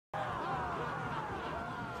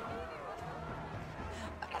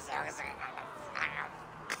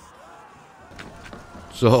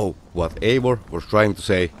So, what Eivor was trying to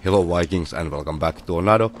say, hello Vikings and welcome back to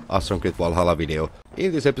another AC Valhalla video.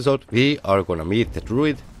 In this episode we are gonna meet the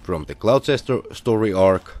Druid from the Cottage story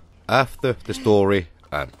arc after the story,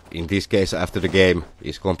 and in this case after the game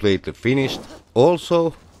is completely finished.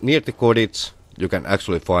 Also, near the Cottage you can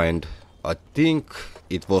actually find, I think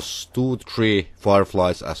it was 2-3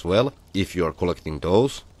 fireflies as well, if you are collecting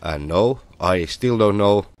those. And no, I still don't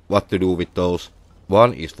know what to do with those.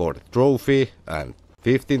 One is for the trophy and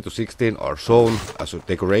 15 to 16 are shown as a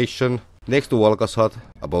decoration next to Valka's hut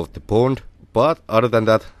above the pond. But other than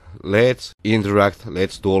that, let's interact,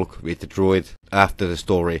 let's talk with the Druid after the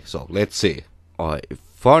story. So let's see. I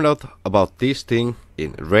found out about this thing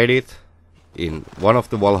in Reddit, in one of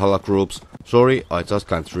the Valhalla groups. Sorry, I just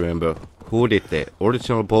can't remember who did the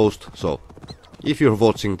original post. So if you're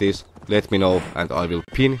watching this, let me know and I will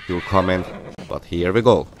pin your comment. But here we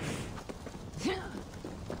go.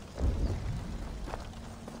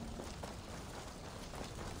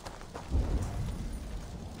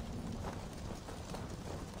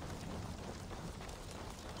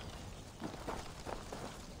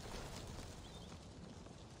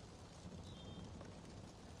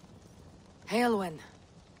 Hailwyn.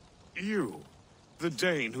 You, the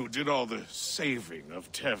Dane who did all the saving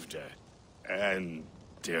of Tevda, and,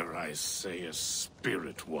 dare I say, a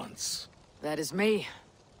spirit once. That is me.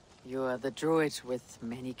 You are the Druid with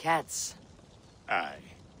many cats. Aye,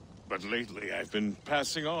 but lately I've been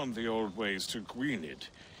passing on the old ways to Gwynedd.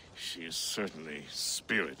 She is certainly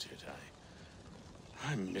spirited.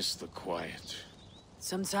 I miss the quiet.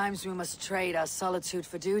 Sometimes we must trade our solitude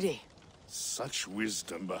for duty. Such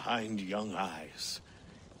wisdom behind young eyes.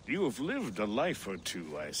 You have lived a life or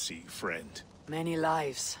two, I see, friend. Many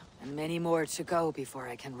lives, and many more to go before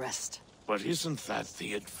I can rest. But isn't that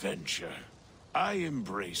the adventure? I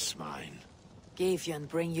embrace mine. Gavian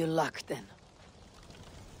bring you luck, then.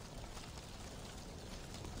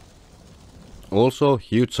 Also,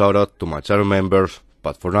 huge shout out to my channel members,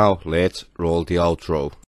 but for now, let's roll the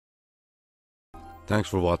outro. Thanks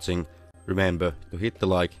for watching. Remember to hit the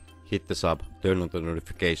like, hit the sub, turn on the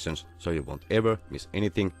notifications so you won't ever miss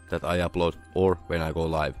anything that I upload or when I go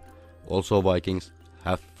live. Also Vikings,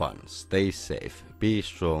 have fun, stay safe, be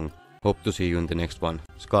strong. Hope to see you in the next one.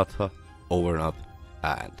 Skatha, over and out,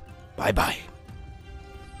 and bye bye.